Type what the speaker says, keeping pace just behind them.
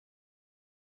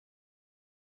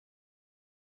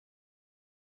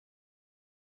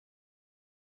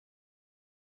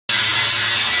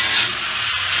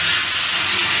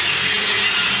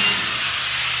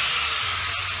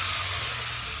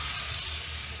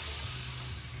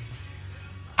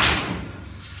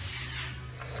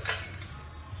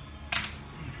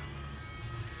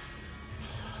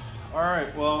All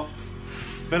right, well,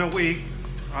 been a week.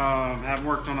 Haven't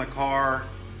worked on the car.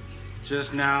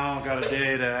 Just now got a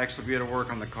day to actually be able to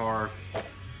work on the car.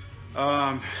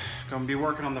 Gonna be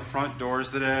working on the front doors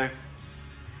today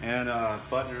and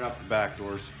buttoning up the back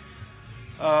doors.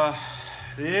 The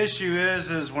issue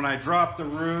is when I drop the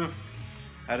roof,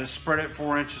 I had to spread it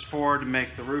 4 inches forward to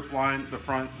make the roof line, the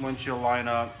front windshield line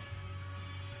up.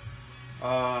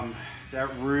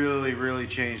 That really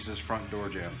changed this front door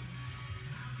jamb.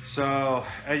 So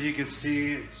as you can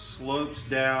see, it slopes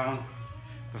down.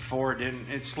 Before it didn't,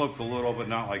 it sloped a little, but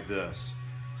not like this.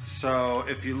 So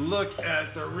if you look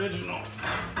at the original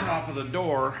top of the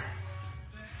door,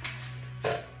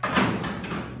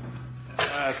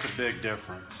 that's a big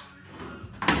difference.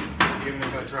 Even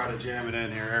if I try to jam it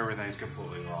in here, everything's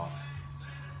completely off.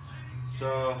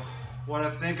 So what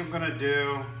I think I'm gonna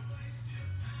do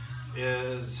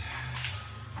is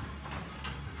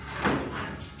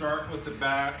start with the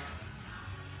back,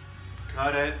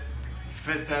 cut it,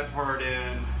 fit that part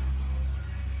in,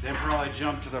 then probably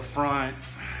jump to the front,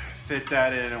 fit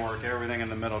that in, and work everything in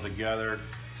the middle together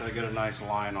until I get a nice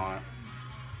line on it.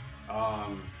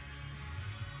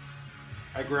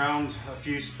 I ground a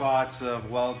few spots of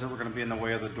welds that were going to be in the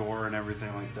way of the door and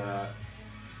everything like that.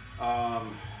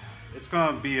 It's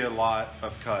going to be a lot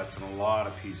of cuts and a lot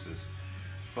of pieces,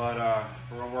 but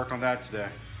we're going to work on that today.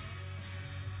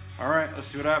 All right, let's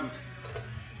see what happens.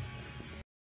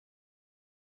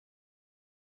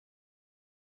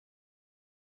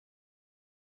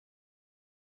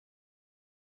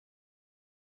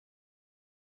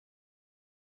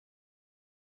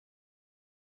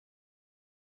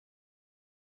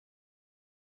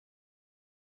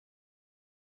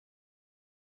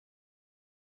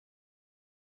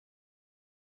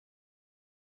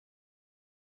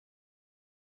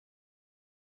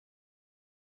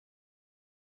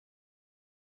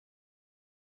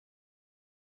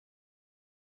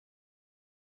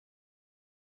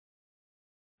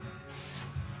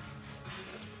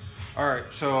 All right,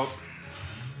 so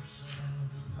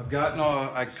I've gotten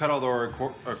I cut all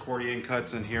the accordion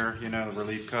cuts in here, you know, the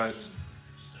relief cuts,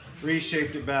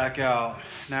 reshaped it back out.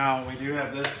 Now we do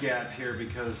have this gap here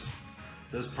because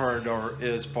this part of the door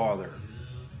is farther.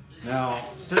 Now,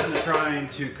 sitting trying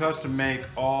to custom make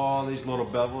all these little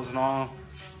bevels and all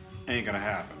ain't gonna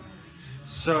happen.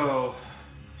 So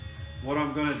what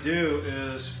I'm gonna do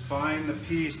is find the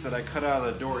piece that I cut out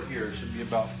of the door here. It should be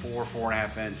about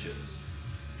 4.5 inches.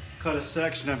 Cut a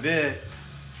section of it,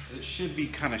 it should be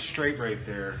kind of straight right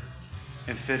there,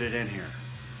 and fit it in here.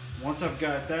 Once I've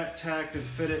got that tacked and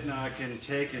fitted, now I can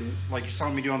take and, like you saw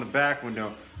me do on the back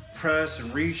window, press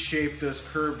and reshape this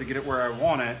curve to get it where I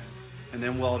want it, and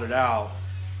then weld it out,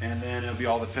 and then it'll be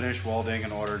all the finished welding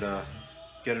in order to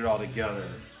get it all together.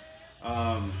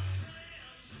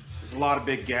 There's a lot of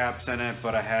big gaps in it,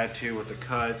 but I had to with the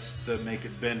cuts to make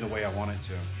it bend the way I want it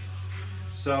to.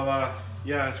 So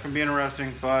yeah, it's gonna be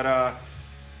interesting, but I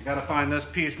gotta find this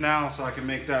piece now so I can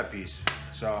make that piece.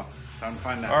 So time to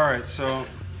find that. All right, so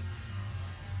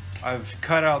I've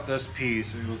cut out this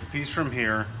piece. It was the piece from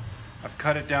here. I've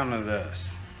cut it down to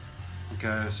this.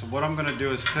 Okay, so what I'm gonna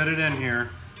do is fit it in here.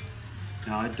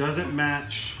 Now it doesn't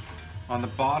match on the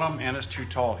bottom and it's too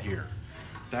tall here.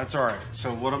 That's all right.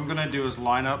 So what I'm gonna do is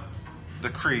line up the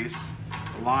crease,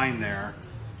 the line there,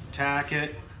 tack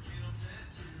it,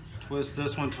 twist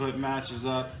this one till it matches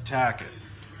up, tack it.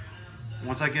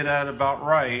 Once I get at it about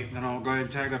right, then I'll go ahead and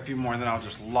tack a few more, and then I'll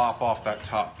just lop off that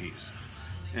top piece.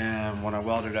 And when I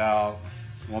weld it out,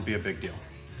 it won't be a big deal.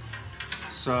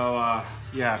 So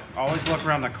yeah, always look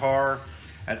around the car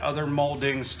at other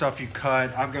moldings, stuff you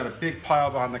cut. I've got a big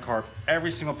pile behind the car of every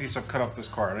single piece I've cut off this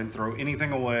car. I didn't throw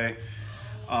anything away.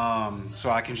 So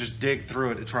I can just dig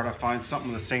through it to try to find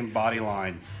something with the same body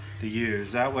line to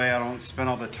use. That way I don't spend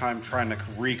all the time trying to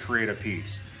recreate a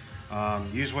piece.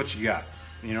 Use what you got,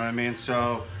 you know what I mean?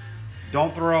 So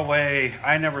don't throw away,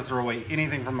 I never throw away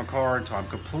anything from a car until I'm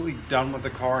completely done with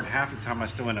the car, and half the time I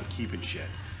still end up keeping shit.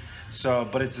 So,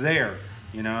 but it's there,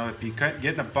 you know, if you get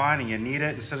in a bind and you need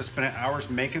it, instead of spending hours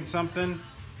making something,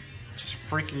 just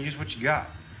freaking use what you got.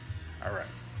 All right.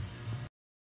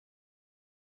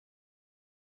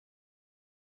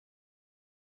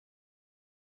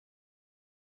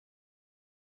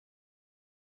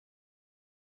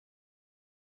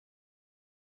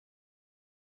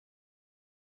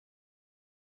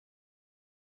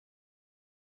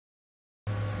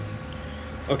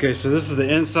 Okay, so this is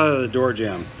the inside of the door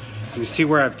jamb. You can see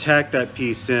where I've tacked that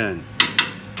piece in.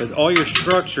 But all your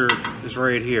structure is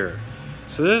right here.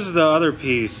 So this is the other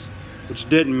piece which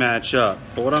didn't match up.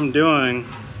 But what I'm doing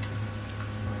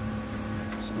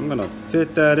is I'm gonna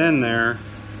fit that in there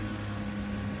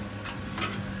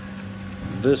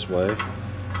this way,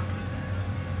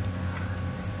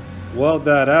 weld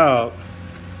that out,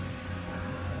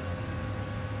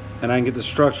 and I can get the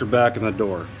structure back in the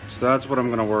door. So that's what I'm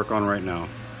going to work on right now.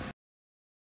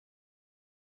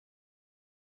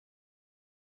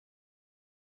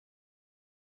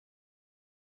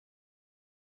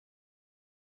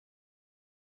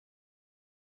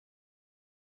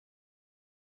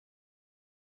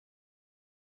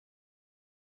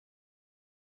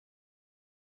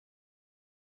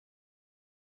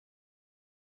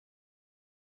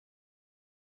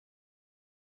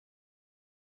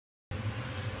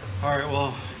 All right,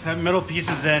 well, that middle piece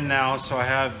is in now, so I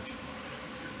have,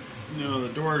 you know,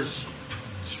 the door's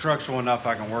structural enough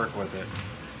I can work with it.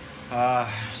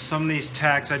 Some of these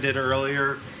tacks I did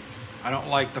earlier, I don't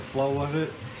like the flow of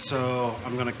it, so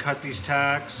I'm gonna cut these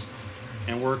tacks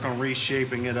and work on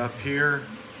reshaping it up here.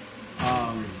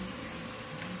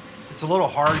 It's a little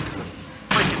hard because the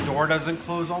freaking door doesn't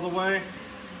close all the way,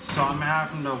 so I'm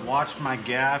having to watch my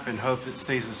gap and hope it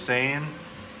stays the same.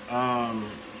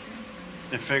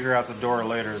 And figure out the door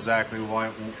later exactly why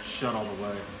it won't shut all the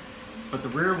way. But the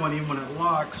rear one, even when it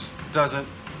locks, doesn't.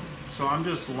 So I'm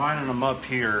just lining them up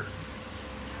here,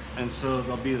 and so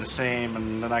they'll be the same,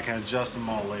 and then I can adjust them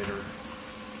all later.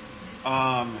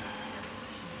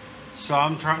 So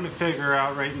I'm trying to figure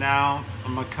out right now,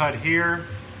 I'm gonna cut here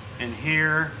and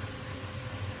here,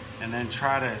 and then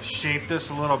try to shape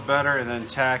this a little better and then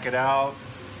tack it out.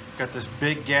 Got this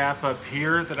big gap up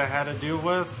here that I had to deal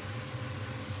with.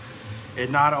 It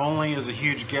not only is a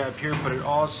huge gap here, but it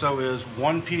also is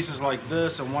one piece is like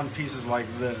this and one piece is like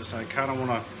this. I kind of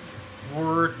want to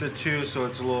work the two so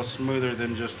it's a little smoother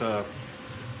than just a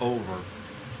over.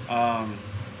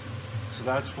 So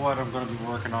that's what I'm going to be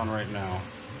working on right now.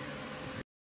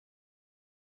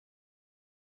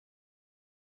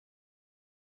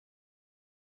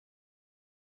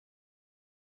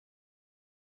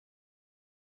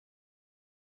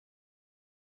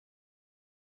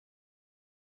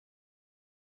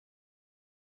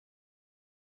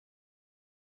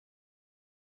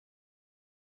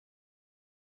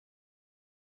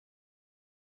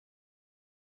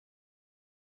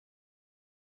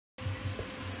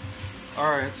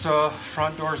 Alright, so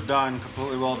front door's done,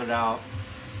 completely welded out.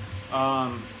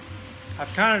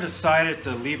 I've kind of decided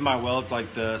to leave my welds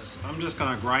like this. I'm just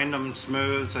going to grind them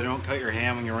smooth so you don't cut your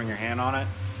hand when you run your hand on it.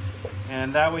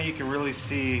 And that way you can really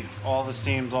see all the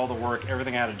seams, all the work,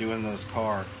 everything I had to do in this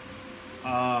car.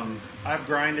 I've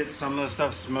grinded some of the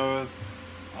stuff smooth,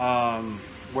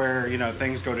 where, you know,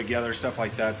 things go together, stuff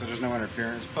like that, so there's no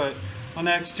interference. But on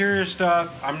the exterior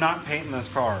stuff, I'm not painting this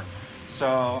car.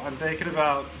 So I'm thinking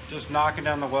about just knocking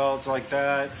down the welds like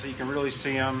that so you can really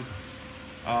see them.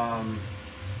 And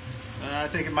I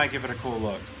think it might give it a cool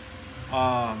look.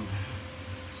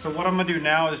 So what I'm gonna do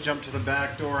now is jump to the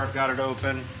back door. I've got it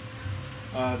open.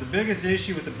 The biggest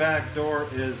issue with the back door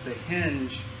is the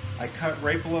hinge. I cut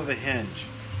right below the hinge.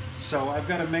 So I've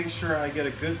got to make sure I get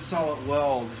a good solid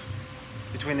weld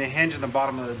between the hinge and the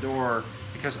bottom of the door,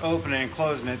 because opening and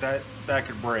closing it, that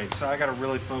could break. So I got to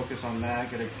really focus on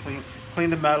that, get it clean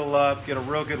the metal up, get a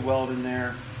real good weld in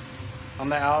there. On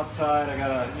the outside, I got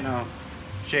to, you know,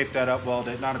 shape that up, weld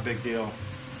it, not a big deal.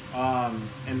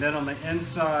 And then on the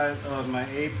inside of my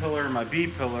A pillar and my B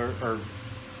pillar, or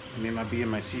I mean my B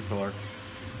and my C pillar,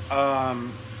 I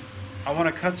want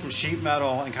to cut some sheet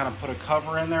metal and kind of put a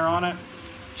cover in there on it,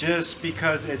 just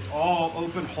because it's all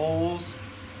open holes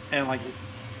and, like,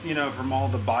 you know, from all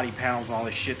the body panels and all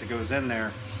the shit that goes in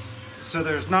there. So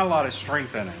there's not a lot of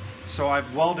strength in it. So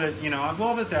I've welded, you know, I've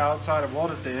welded the outside, I've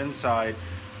welded the inside,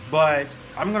 but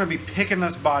I'm going to be picking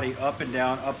this body up and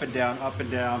down, up and down, up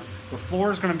and down. The floor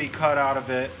is going to be cut out of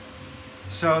it.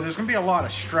 So there's going to be a lot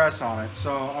of stress on it.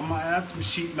 So I'm going to add some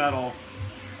sheet metal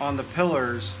on the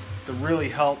pillars to really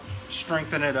help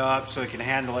strengthen it up so it can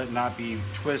handle it and not be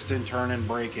twisting, turning,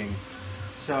 breaking.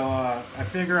 So I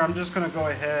figure I'm just going to go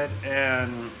ahead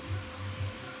and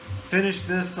finish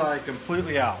this side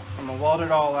completely out. I'm going to weld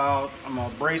it all out. I'm going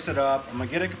to brace it up. I'm going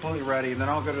to get it completely ready, and then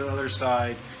I'll go to the other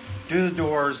side, do the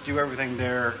doors, do everything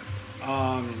there.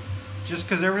 Just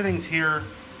because everything's here,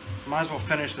 might as well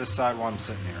finish this side while I'm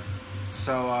sitting here.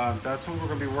 So that's what we're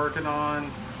going to be working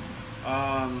on.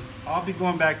 I'll be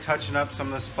going back, touching up some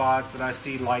of the spots that I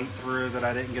see light through that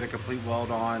I didn't get a complete weld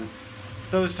on,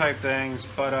 those type things.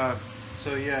 But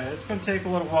so yeah, it's going to take a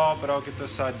little while, but I'll get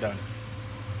this side done.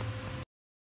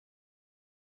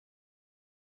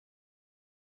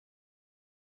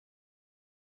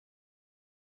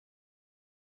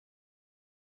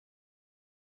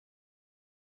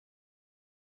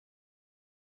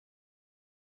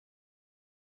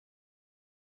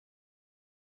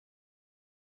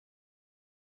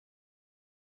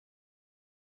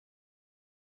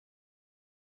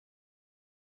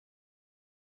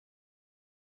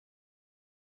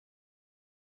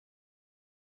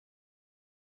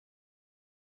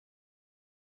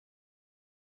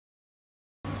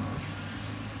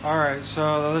 Alright,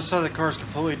 so this side of the car is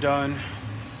completely done.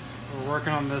 We're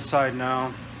working on this side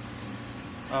now.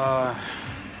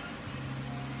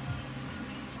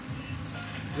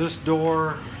 This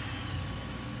door,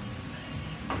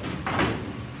 it's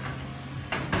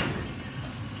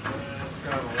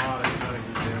got a lot of cutting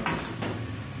to do.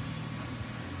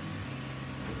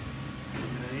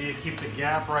 And I need to keep the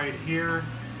gap right here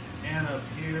and up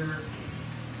here.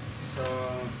 So,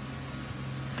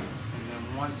 and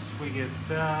then once we get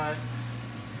that,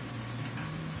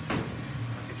 I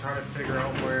can try to figure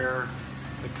out where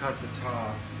to cut the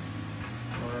top.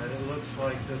 But it looks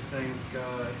like this thing's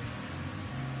got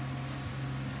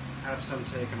have some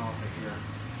taken off of here.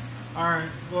 Alright,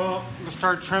 well, I'm gonna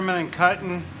start trimming and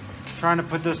cutting, trying to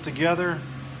put this together,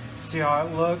 see how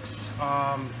it looks,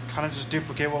 kind of just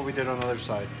duplicate what we did on the other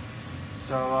side.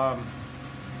 So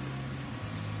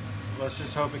let's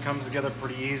just hope it comes together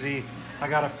pretty easy. I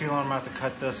got a feeling I'm gonna have to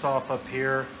cut this off up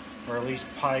here, or at least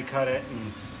pie cut it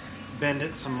and bend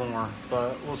it some more,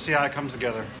 but we'll see how it comes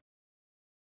together.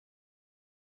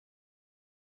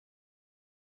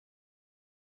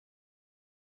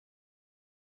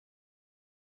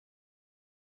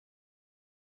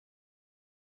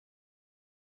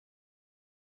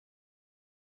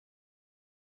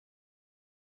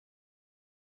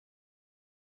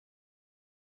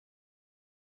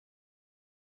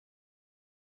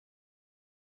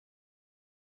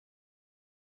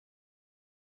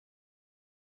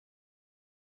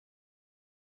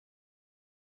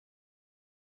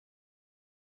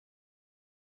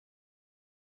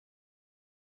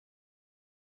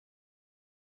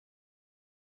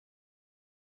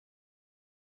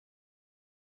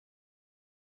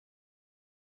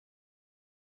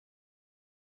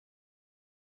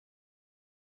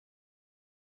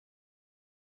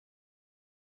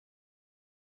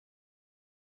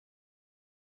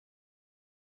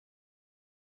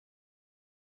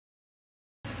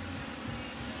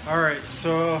 Alright,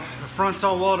 so the front's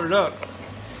all welded up.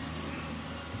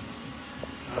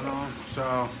 I don't know,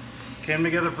 so came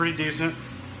together pretty decent.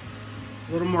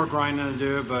 A little more grinding to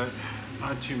do, but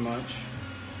not too much.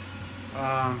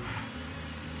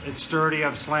 It's sturdy,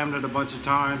 I've slammed it a bunch of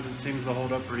times, it seems to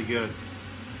hold up pretty good.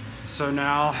 So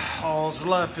now all's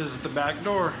left is the back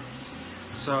door.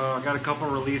 So I got a couple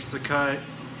reliefs to cut,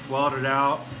 weld it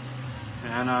out,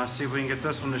 and see if we can get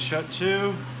this one to shut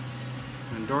too,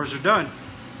 and doors are done.